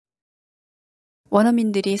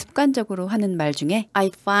원어민들이 습관적으로 하는 말 중에 I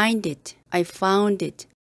find it, I found it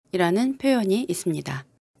이라는 표현이 있습니다.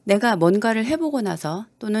 내가 뭔가를 해보고 나서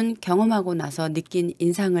또는 경험하고 나서 느낀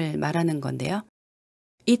인상을 말하는 건데요.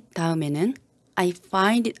 it 다음에는 I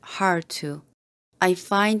find it hard to, I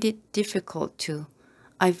find it difficult to,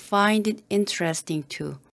 I find it interesting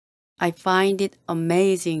to, I find it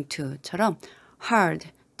amazing to 처럼 hard,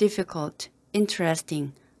 difficult,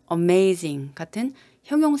 interesting, amazing 같은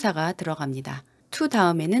형용사가 들어갑니다. to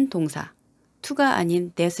다음에는 동사, to가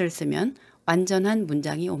아닌 that을 쓰면 완전한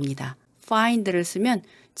문장이 옵니다. find를 쓰면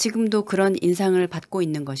지금도 그런 인상을 받고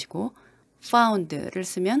있는 것이고 found를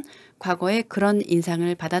쓰면 과거에 그런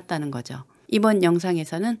인상을 받았다는 거죠. 이번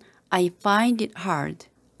영상에서는 I find it hard,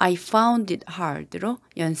 I found it hard로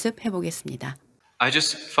연습해 보겠습니다. I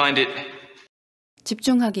just find it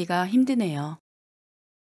집중하기가 힘드네요.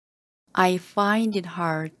 I find it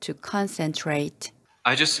hard to concentrate.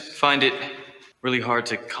 I just find it really hard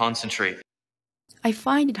to concentrate. I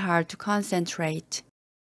find it hard to concentrate.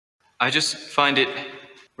 I just find it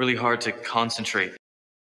really hard to concentrate.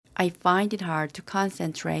 I find it hard to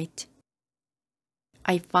concentrate.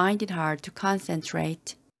 I find it hard to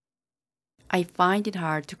concentrate. I find it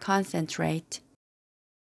hard to concentrate.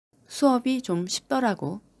 수업이 좀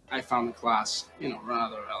쉽더라고. I found the class,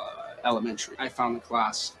 rather elementary. I found the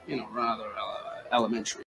class, rather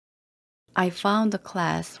elementary. I found the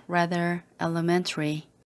class rather elementary.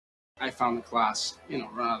 I found the class,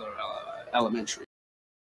 rather elementary.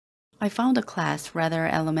 I found the class rather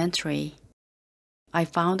elementary. I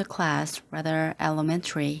found the class rather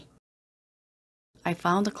elementary. I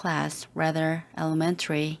found the class rather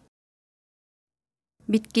elementary.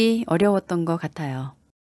 믿기 어려웠던 것 같아요.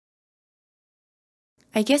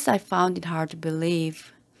 I guess I found it hard to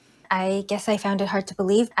believe. I guess I found it hard to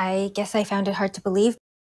believe. I guess I found it hard to believe.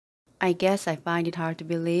 I guess I find it hard to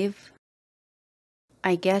believe.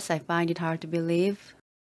 I guess I find it hard to believe.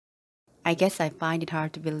 I guess I find it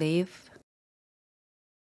hard to believe.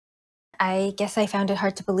 I guess I found it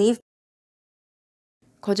hard to believe.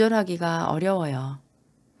 거절하기가 어려워요.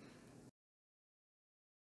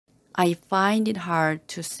 I find it hard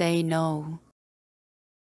to say no.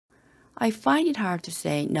 I find it hard to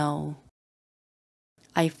say no.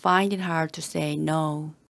 I find it hard to say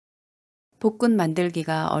no. 복근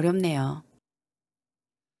만들기가 어렵네요.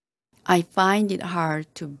 I find it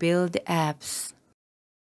hard to build apps.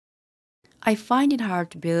 I find it hard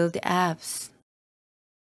to build apps.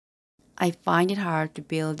 I find it hard to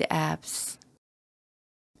build apps.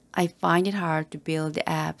 I find it hard to build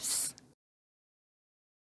apps.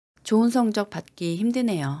 좋은 성적 받기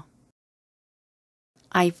힘드네요.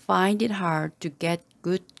 I find it hard to get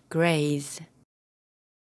good grades.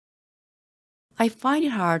 I find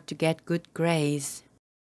it hard to get good grades.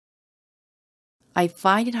 I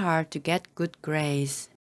find it hard to get good grades.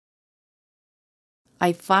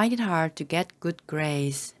 I find it hard to get good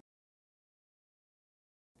grades.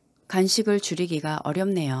 간식을 줄이기가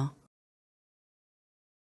어렵네요.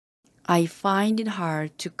 I find it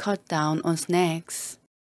hard to cut down on snacks.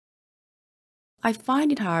 I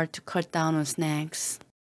find it hard to cut down on snacks.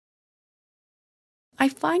 I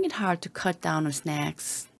find it hard to cut down on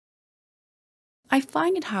snacks. I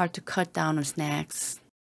find it hard to cut down on snacks.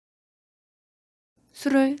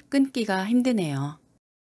 술을 끊기가 힘드네요.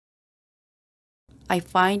 I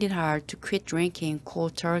find it hard to quit drinking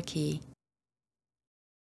cold turkey.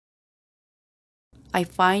 I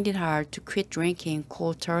find it hard to quit drinking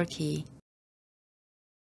cold turkey.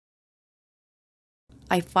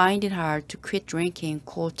 I find it hard to quit drinking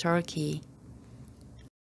cold turkey.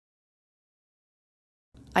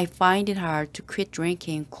 I find it hard to quit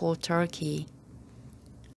drinking cold turkey.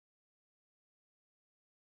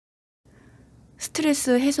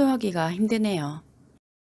 스트레스 해소하기가 힘드네요.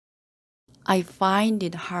 I find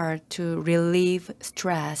it hard to relieve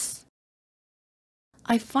stress.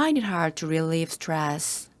 I find it hard to relieve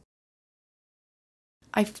stress.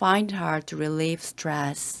 I find it hard to relieve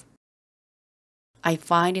stress. I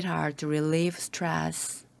find it hard to relieve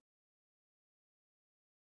stress.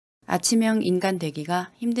 아침형 인간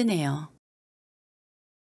되기가 힘드네요.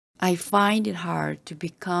 I find it hard to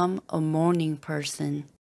become a morning person.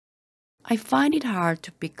 I find it hard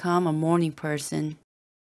to become a morning person.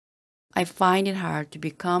 I find it hard to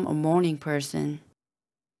become a morning person.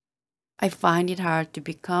 I find it hard to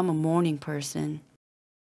become a morning person.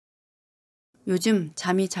 요즘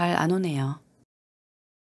잠이 잘 안 오네요.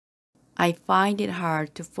 I find it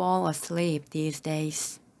hard to fall asleep these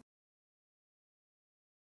days.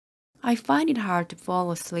 I find it hard to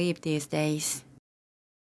fall asleep these days.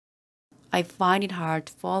 I find it hard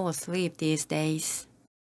to fall asleep these days.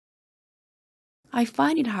 I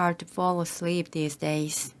find it hard to fall asleep these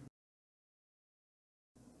days.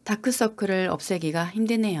 다크서클을 없애기가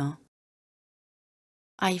힘드네요.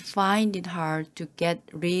 I find it hard to get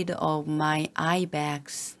rid of my eye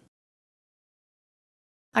bags.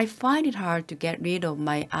 I find it hard to get rid of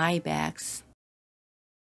my eye bags.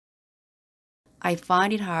 I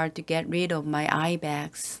find it hard to get rid of my eye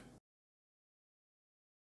bags.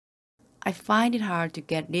 I find it hard to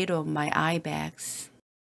get rid of my eye bags.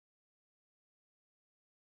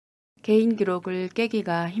 개인 기록을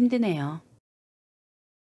깨기가 힘드네요.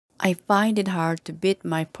 I find it hard to beat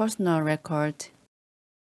my personal record.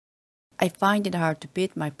 I find it hard to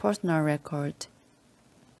beat my personal record.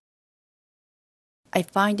 I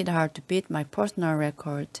find it hard to beat my personal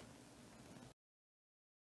record.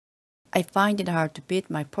 I find it hard to beat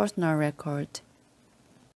my personal record.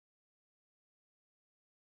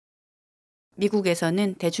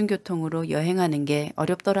 미국에서는 대중교통으로 여행하는 게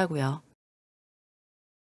어렵더라고요.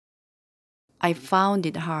 I found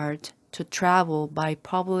it hard to travel by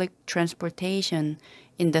public transportation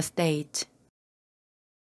in the States.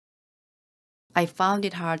 I found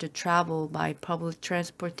it hard to travel by public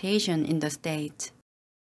transportation in the States.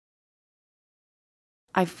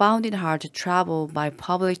 I found it hard to travel by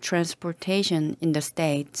public transportation in the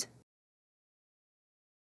States.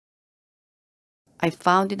 I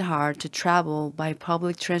found it hard to travel by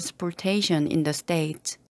public transportation in the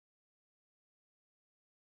States.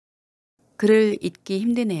 그를 잊기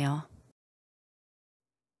힘드네요.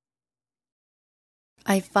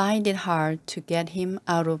 I find it hard to get him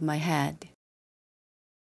out of my head.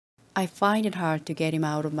 I find it hard to get him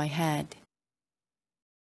out of my head.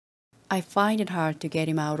 I find it hard to get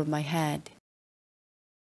him out of my head.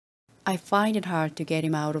 I find it hard to get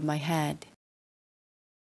him out of my head.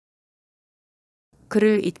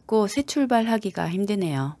 그를 잊고 새 출발하기가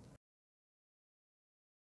힘드네요.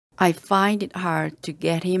 I find it hard to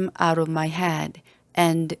get him out of my head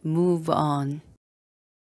and move on.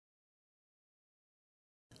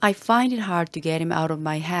 I find it hard to get him out of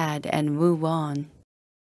my head and move on.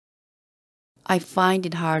 I find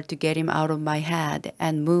it hard to get him out of my head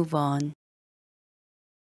and move on.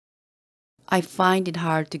 I find it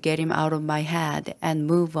hard to get him out of my head and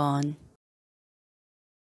move on.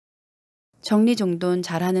 정리정돈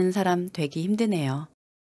잘하는 사람 되기 힘드네요.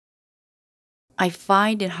 I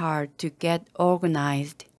find it hard to get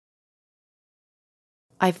organized.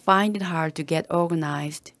 I find it hard to get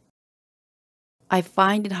organized. I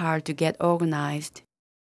find it hard to get organized.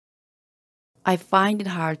 I find it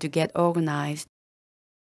hard to get organized.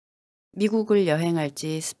 미국을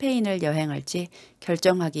여행할지 스페인을 여행할지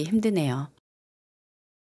결정하기 힘드네요.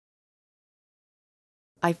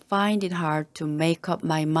 I find it hard to make up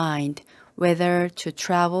my mind whether to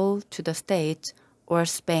travel to the States or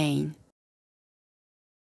Spain.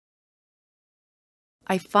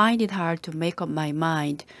 I find it hard to make up my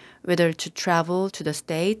mind whether to travel to the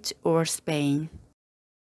States or Spain.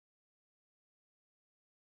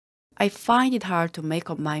 I find it hard to make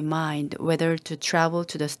up my mind whether to travel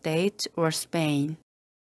to the States or Spain.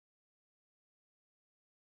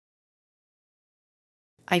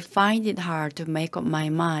 I find it hard to make up my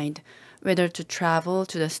mind whether to travel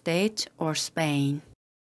to the States or Spain.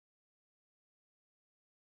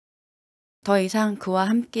 더 이상 그와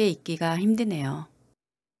함께 있기가 힘드네요.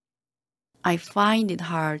 I find it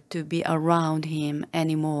hard to be around him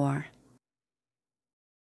anymore.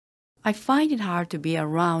 I find it hard to be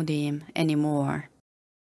around him anymore.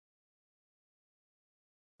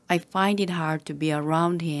 I find it hard to be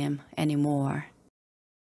around him anymore.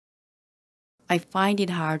 I find it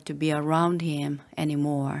hard to be around him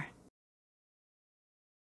anymore.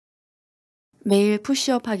 매일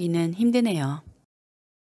푸시업 하기는 힘드네요.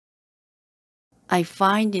 I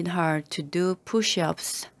find it hard to do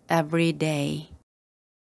push-ups every day.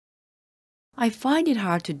 I find it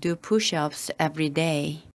hard to do push-ups every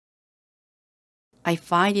day. I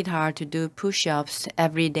find it hard to do push-ups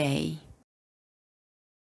every day.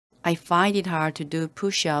 I find it hard to do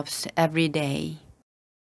push-ups every day.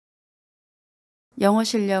 영어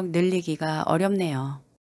실력 늘리기가 어렵네요.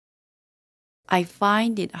 I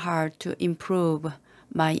find it hard to improve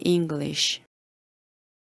my English.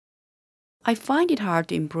 I find it hard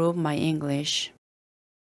to improve my English.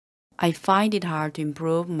 I find it hard to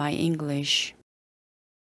improve my English.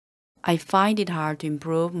 I find it hard to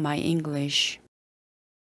improve my English.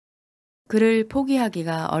 그를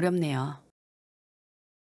포기하기가 어렵네요.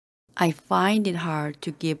 I find it hard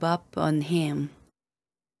to give up on him.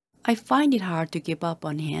 I find it hard to give up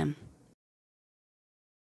on him.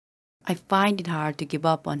 I find it hard to give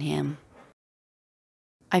up on him.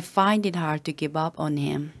 I find it hard to give up on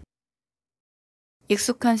him.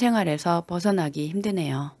 익숙한 생활에서 벗어나기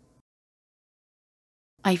힘드네요.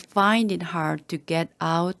 I find it hard to get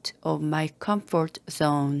out of my comfort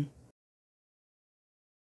zone.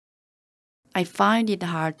 I find it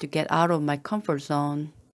hard to get out of my comfort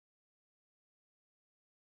zone.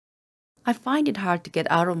 I find it hard to get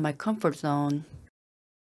out of my comfort zone.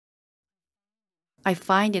 I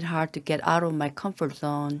find it hard to get out of my comfort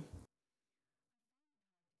zone.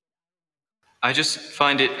 I just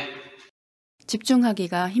find it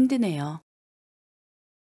집중하기가 힘드네요.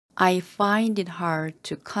 I find it hard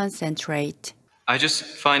to concentrate. I just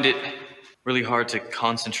find it really hard to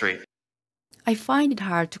concentrate. I find it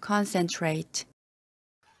hard to concentrate.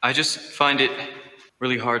 I just find it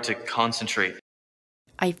really hard to concentrate.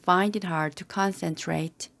 I find it hard to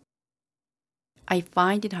concentrate. I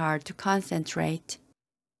find it hard to concentrate.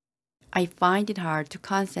 I find it hard to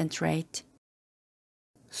concentrate.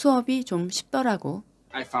 수업이 좀 쉽더라고.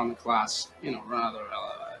 I found the class, rather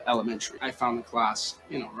elementary. I found the class,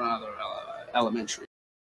 rather elementary.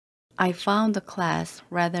 I found the class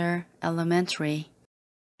rather elementary.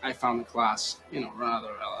 I found the class,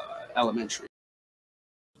 rather elementary.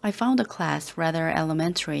 I found the class rather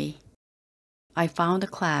elementary. I found the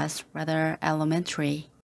class rather elementary.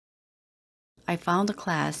 I found the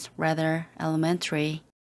class rather elementary.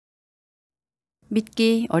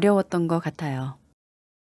 믿기 어려웠던 것 같아요.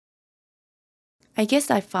 I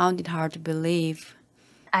guess I found it hard to believe.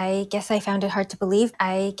 I guess I found it hard to believe.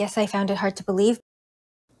 I guess I found it hard to believe.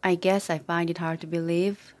 I guess I find it hard to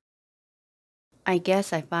believe. I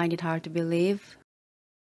guess I find it hard to believe.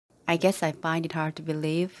 I guess I find it hard to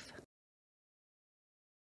believe.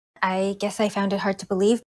 I guess I found it hard to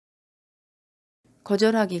believe.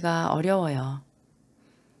 거절하기가 어려워요.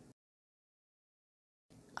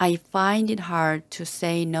 I find it hard to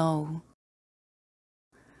say no.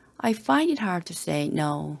 I find it hard to say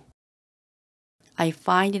no. I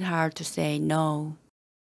find it hard to say no.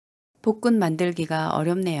 복근 만들기가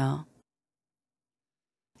어렵네요.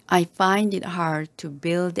 I find it hard to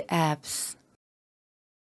build apps.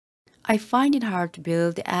 I find it hard to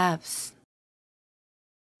build apps.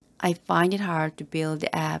 I find it hard to build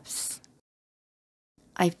apps.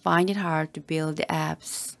 I find it hard to build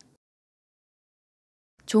apps.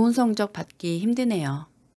 좋은 성적 받기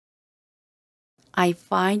힘드네요. I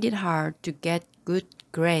find it hard to get good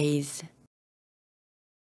grades.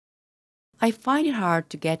 I find it hard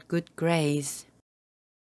to get good grades.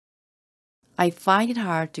 I find it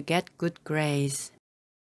hard to get good grades.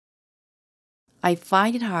 I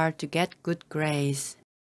find it hard to get good grades.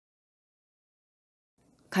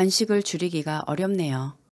 간식을 줄이기가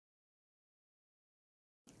어렵네요.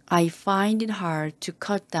 I find it hard to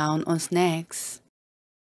cut down on snacks.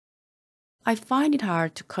 I find it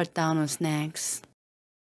hard to cut down on snacks.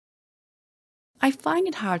 I find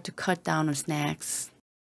it hard to cut down on snacks.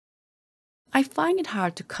 I find it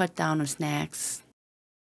hard to cut down on snacks.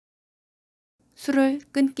 술을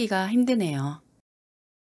끊기가 힘드네요.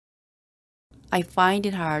 I find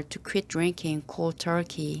it hard to quit drinking cold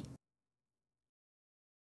turkey.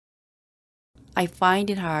 I find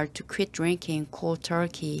it hard to quit drinking cold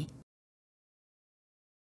turkey.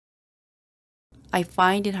 I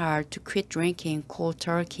find it hard to quit drinking cold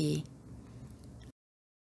turkey.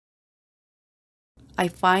 I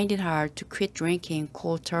find it hard to quit drinking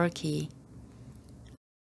cold turkey.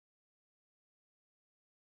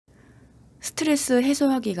 스트레스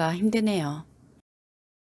해소하기가 힘드네요.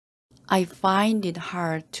 I find it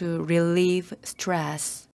hard to relieve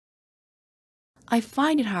stress. I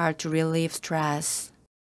find it hard to relieve stress.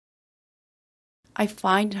 I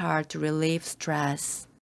find it hard to relieve stress.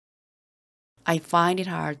 I find it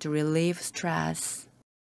hard to relieve stress.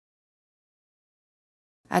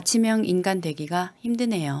 아침형 인간 되기가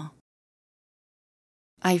힘드네요.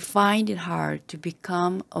 I find it hard to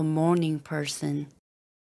become a morning person.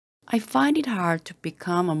 I find it hard to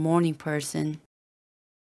become a morning person.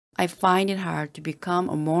 I find it hard to become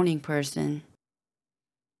a morning person.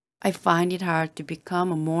 I find it hard to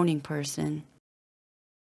become a morning person.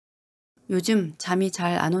 요즘 잠이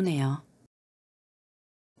잘 안 오네요.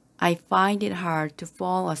 I find it hard to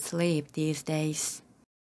fall asleep these days.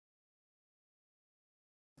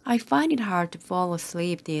 I find it hard to fall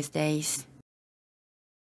asleep these days.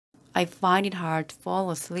 I find it hard to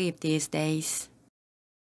fall asleep these days.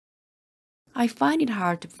 I find it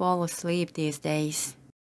hard to fall asleep these days.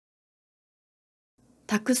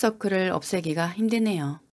 다크서클을 없애기가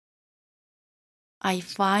힘드네요. I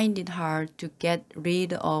find it hard to get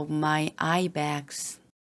rid of my eye bags.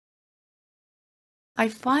 I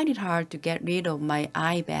find it hard to get rid of my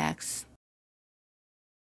eye bags.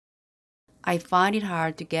 I find it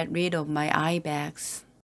hard to get rid of my eye bags.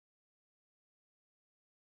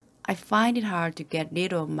 I find it hard to get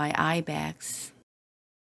rid of my eye bags.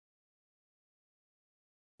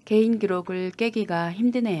 개인 기록을 깨기가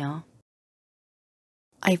힘드네요.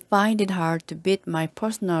 I find it hard to beat my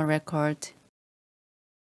personal record.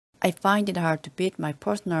 I find it hard to beat my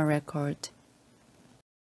personal record.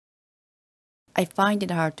 I find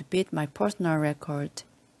it hard to beat my personal record.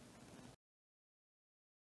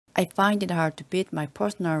 I find it hard to beat my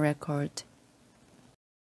personal record.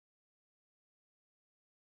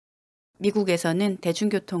 미국에서는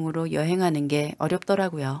대중교통으로 여행하는 게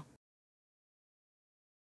어렵더라고요.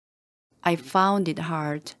 I found it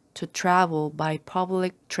hard to travel by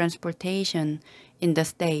public transportation in the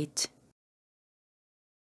States.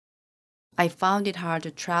 I found it hard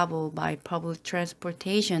to travel by public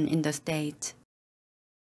transportation in the States.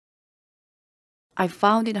 I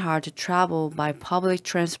found it hard to travel by public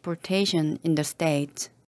transportation in the States.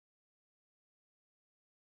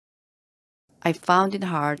 I found it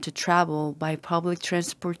hard to travel by public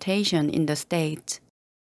transportation in the States.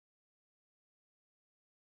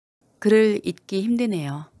 글을 읽기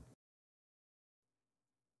힘드네요.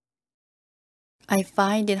 I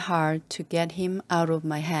find it hard to get him out of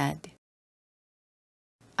my head.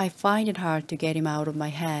 I find it hard to get him out of my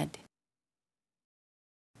head.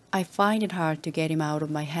 I find it hard to get him out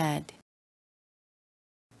of my head.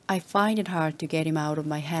 I find it hard to get him out of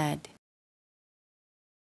my head.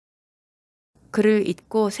 글을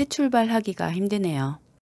읽고 새 출발하기가 힘드네요.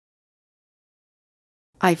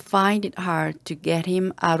 I find it hard to get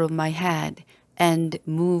him out of my head and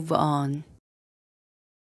move on.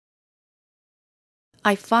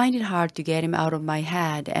 I find it hard to get him out of my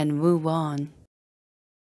head and move on.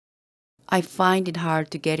 I find it hard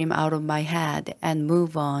to get him out of my head and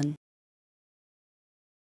move on.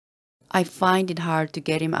 I find it hard to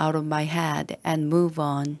get him out of my head and move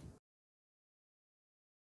on.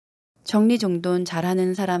 정리정돈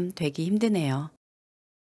잘하는 사람 되기 힘드네요.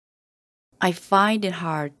 I find it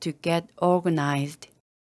hard to get organized.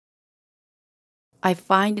 I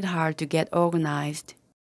find it hard to get organized.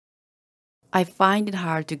 I find it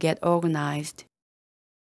hard to get organized.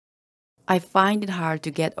 I find it hard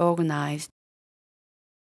to get organized.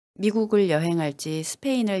 미국을 여행할지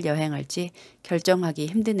스페인을 여행할지 결정하기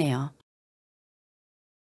힘드네요.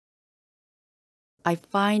 I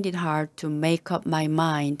find it hard to make up my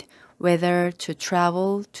mind whether to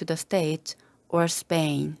travel to the States or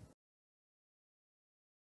Spain.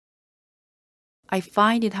 I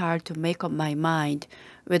find it hard to make up my mind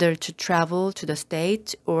whether to travel to the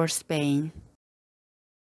States or Spain.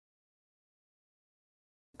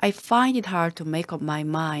 I find it hard to make up my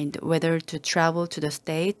mind whether to travel to the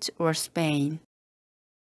States or Spain.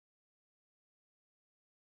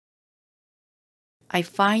 I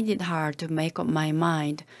find it hard to make up my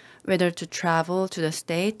mind whether to travel to the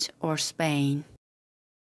States or Spain.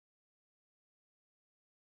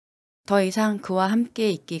 더 이상 그와 함께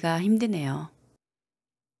있기가 힘드네요.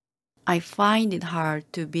 I find it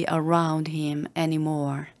hard to be around him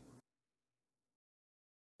anymore.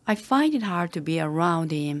 I find it hard to be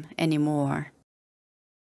around him anymore.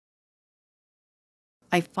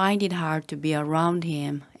 I find it hard to be around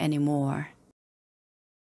him anymore.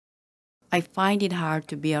 I find it hard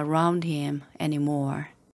to be around him anymore.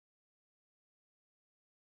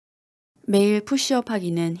 매일 푸시업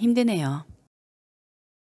하기는 힘드네요.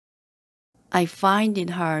 I find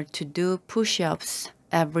it hard to do push-ups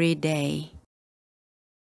every day.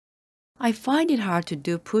 I find it hard to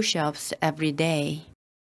do push-ups every day.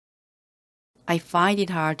 I find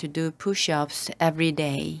it hard to do push-ups every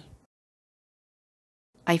day.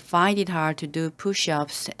 I find it hard to do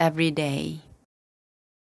push-ups every day.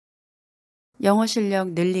 영어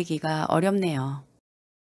실력 늘리기가 어렵네요.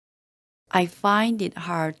 I find it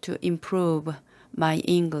hard to improve my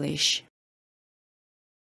English.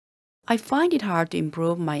 I find it hard to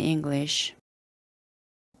improve my English.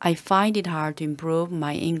 I find it hard to improve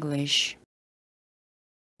my English.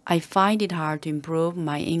 I find it hard to improve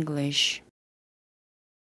my English.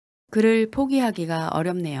 글을 포기하기가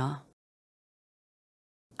어렵네요.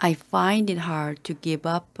 I find it hard to give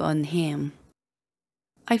up on him.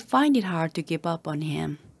 I find it hard to give up on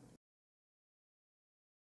him.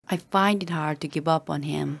 I find it hard to give up on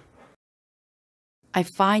him. I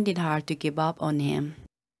find it hard to give up on him.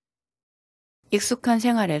 익숙한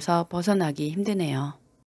생활에서 벗어나기 힘드네요.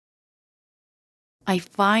 I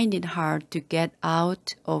find it hard to get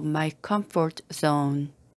out of my comfort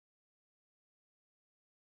zone.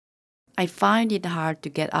 I find it hard to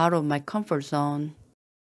get out of my comfort zone.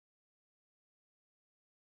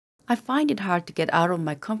 I find it hard to get out of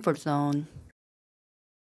my comfort zone.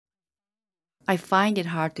 I find it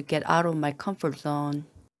hard to get out of my comfort zone.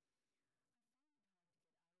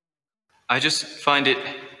 I just find it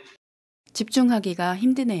집중하기가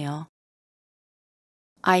힘드네요.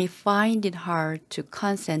 I find it hard to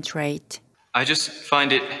concentrate. I just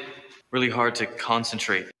find it really hard to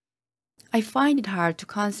concentrate. I find it hard to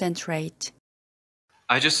concentrate.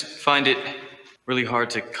 I just find it really hard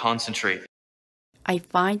to concentrate. I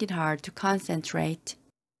find it hard to concentrate.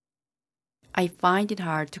 I find it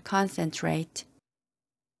hard to concentrate.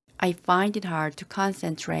 I find it hard to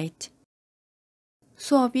concentrate.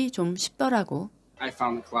 수업이 좀 쉽더라고. I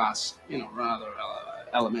found the class, rather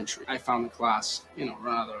elementary. I found the class,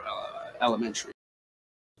 rather elementary.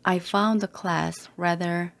 I found the class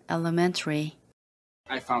rather elementary.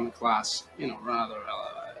 I found the class, rather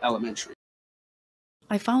elementary.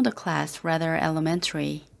 I found the class rather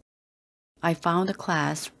elementary. I found the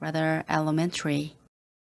class rather elementary.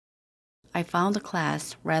 I found the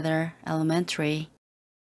class rather elementary.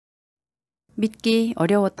 믿기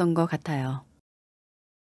어려웠던 것 같아요.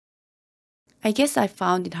 I guess I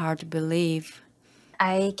found it hard to believe.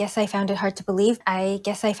 I guess I found it hard to believe. I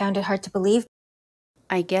guess I found it hard to believe.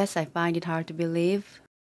 I guess I find it hard to believe.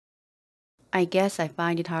 I guess I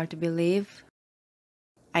find it hard to believe.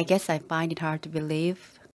 I guess I find it hard to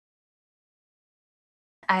believe.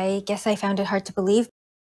 I guess I found it hard to believe.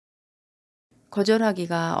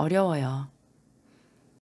 거절하기가 어려워요.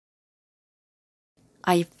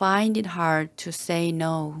 I find it hard to say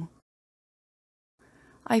no.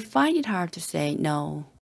 I find it hard to say no.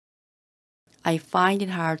 I find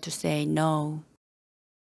it hard to say no.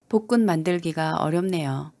 복근 만들기가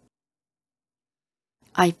어렵네요.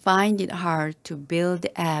 I find it hard to build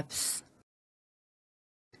apps.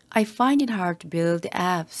 I find it hard to build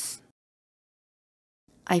apps.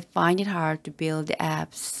 I find it hard to build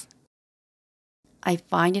apps. I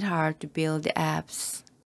find it hard to build apps.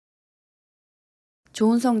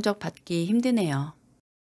 좋은 성적 받기 힘드네요.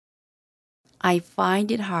 I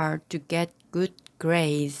find it hard to get good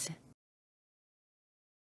grades.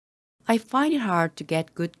 I find it hard to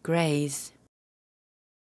get good grades.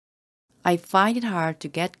 I find it hard to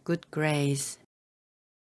get good grades.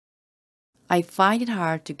 I find it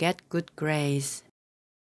hard to get good grades.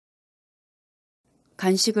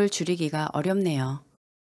 간식을 줄이기가 어렵네요.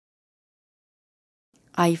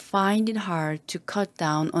 I find it hard to cut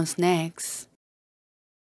down on snacks.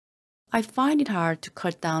 I find it hard to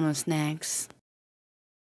cut down on snacks.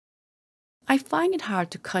 I find it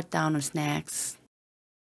hard to cut down on snacks.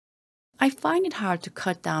 I find it hard to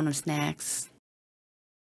cut down on snacks.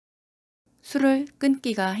 술을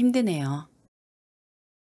끊기가 힘드네요.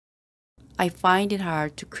 I find it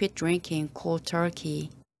hard to quit drinking cold turkey.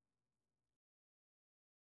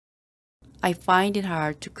 I find it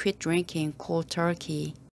hard to quit drinking cold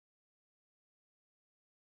turkey.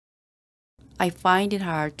 I find it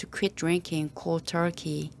hard to quit drinking cold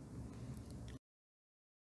turkey.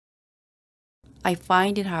 I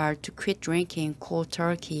find it hard to quit drinking cold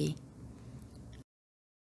turkey.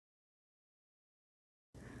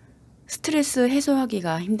 스트레스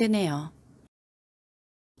해소하기가 힘드네요.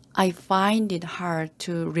 I find it hard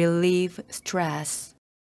to relieve stress.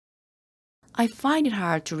 I find it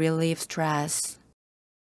hard to relieve stress.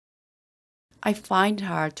 I find it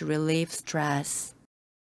hard to relieve stress.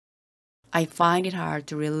 I find it hard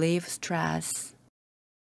to relieve stress.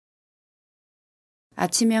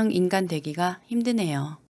 아침형 인간 되기가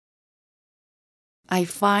힘드네요. I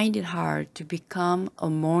find it hard to become a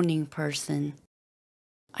morning person.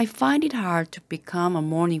 I find it hard to become a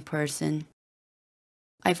morning person.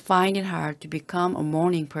 I find it hard to become a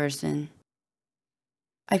morning person.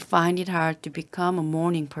 I find it hard to become a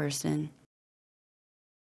morning person.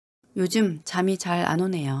 요즘 잠이 잘 안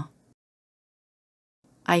오네요.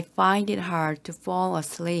 I find it hard to fall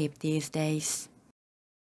asleep these days.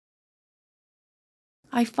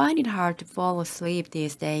 I find it hard to fall asleep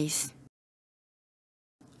these days.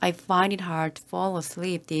 I find it hard to fall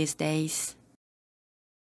asleep these days.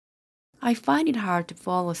 I find it hard to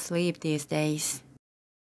fall asleep these days.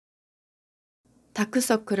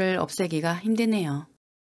 다크서클을 없애기가 힘드네요.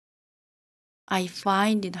 I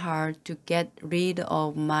find it hard to get rid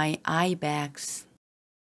of my eye bags.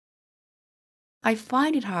 I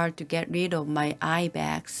find it hard to get rid of my eye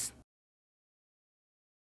bags.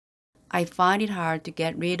 I find it hard to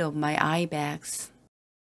get rid of my eye bags.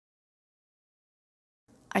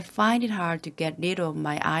 I find it hard to get rid of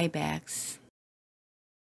my eye bags.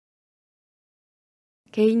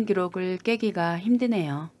 개인 기록을 깨기가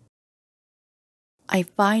힘드네요. I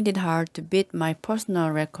find it hard to beat my personal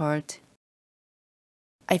record.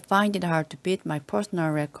 I find it hard to beat my personal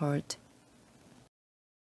record.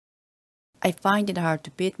 I find it hard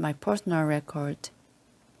to beat my personal record.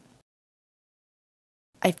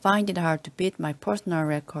 I find it hard to beat my personal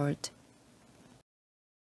record.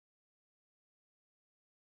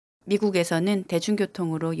 미국에서는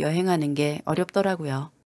대중교통으로 여행하는 게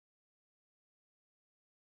어렵더라고요.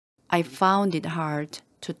 I found it hard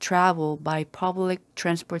to travel by public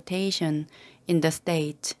transportation in the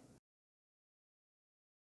States.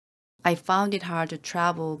 I found it hard to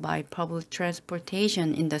travel by public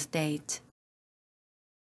transportation in the States.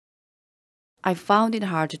 I found it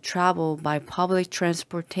hard to travel by public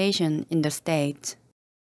transportation in the States.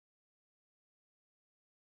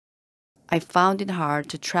 I found it hard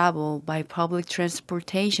to travel by public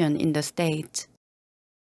transportation in the States.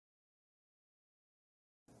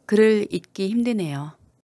 글을 읽기 힘드네요.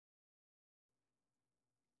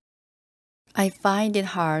 I find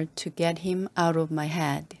it hard to get him out of my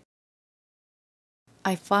head.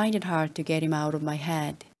 I find it hard to get him out of my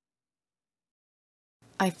head.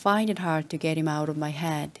 I find it hard to get him out of my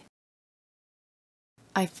head.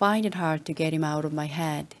 I find it hard to get him out of my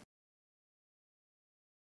head.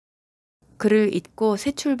 글을 읽고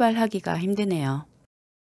새 출발하기가 힘드네요.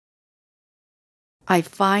 I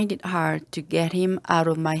find it hard to get him out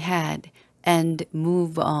of my head and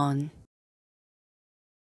move on.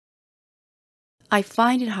 I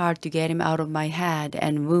find it hard to get him out of my head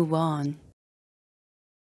and move on.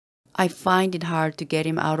 I find it hard to get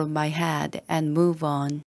him out of my head and move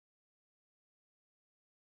on.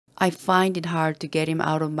 I find it hard to get him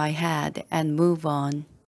out of my head and move on.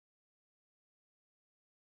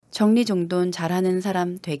 정리정돈 잘하는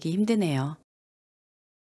사람 되기 힘드네요.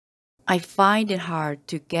 I find it hard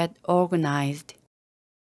to get organized.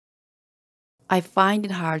 I find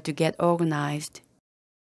it hard to get organized.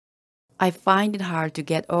 I find it hard to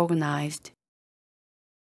get organized.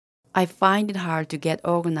 I find it hard to get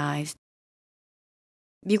organized.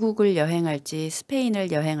 미국을 여행할지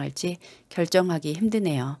스페인을 여행할지 결정하기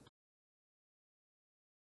힘드네요.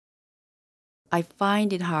 I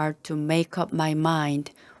find it hard to make up my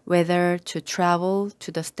mind whether to travel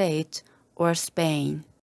to the States or Spain.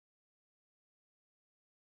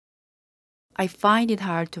 I find it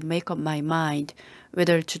hard to make up my mind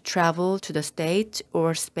whether to travel to the States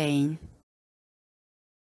or Spain.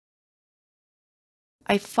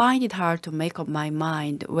 I find it hard to make up my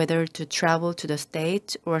mind whether to travel to the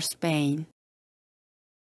States or Spain.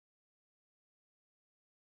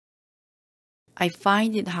 I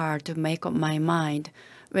find it hard to make up my mind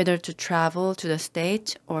whether to travel to the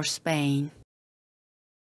States or Spain.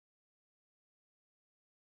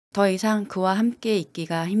 더 이상 그와 함께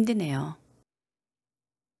있기가 힘드네요.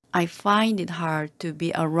 I find it hard to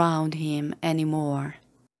be around him anymore.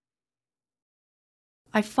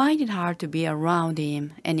 I find it hard to be around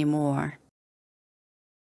him anymore.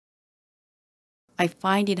 I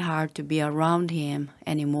find it hard to be around him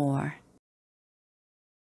anymore.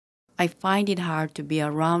 I find it hard to be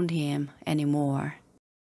around him anymore.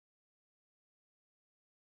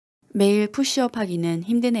 매일 푸시업 하기는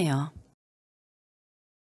힘드네요.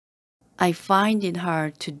 I find it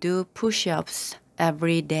hard to do push-ups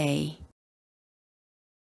every day.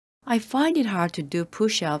 I find it hard to do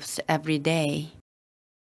push-ups every day.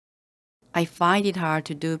 I find it hard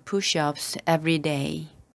to do push-ups every day.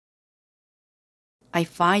 I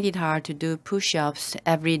find it hard to do push-ups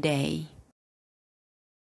every day.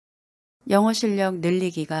 영어 실력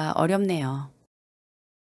늘리기가 어렵네요.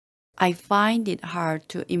 I find it hard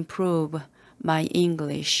to improve my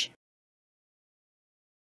English.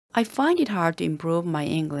 I find it hard to improve my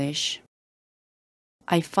English.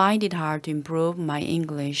 I find it hard to improve my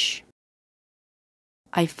English.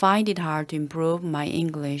 I find it hard to improve my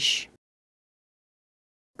English.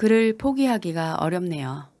 그를 포기하기가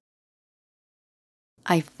어렵네요.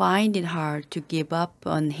 I find it hard to give up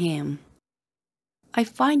on him. I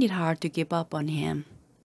find it hard to give up on him.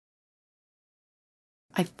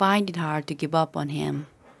 I find it hard to give up on him.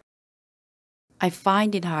 I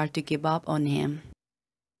find it hard to give up on him.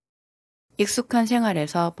 익숙한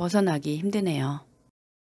생활에서 벗어나기 힘드네요.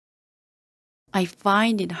 I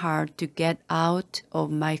find it hard to get out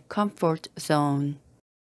of my comfort zone.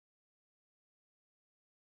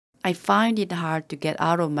 I find it hard to get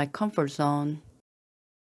out of my comfort zone.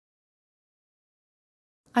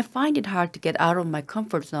 I find it hard to get out of my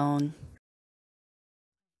comfort zone.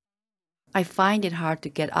 I find it hard to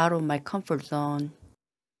get out of my comfort zone.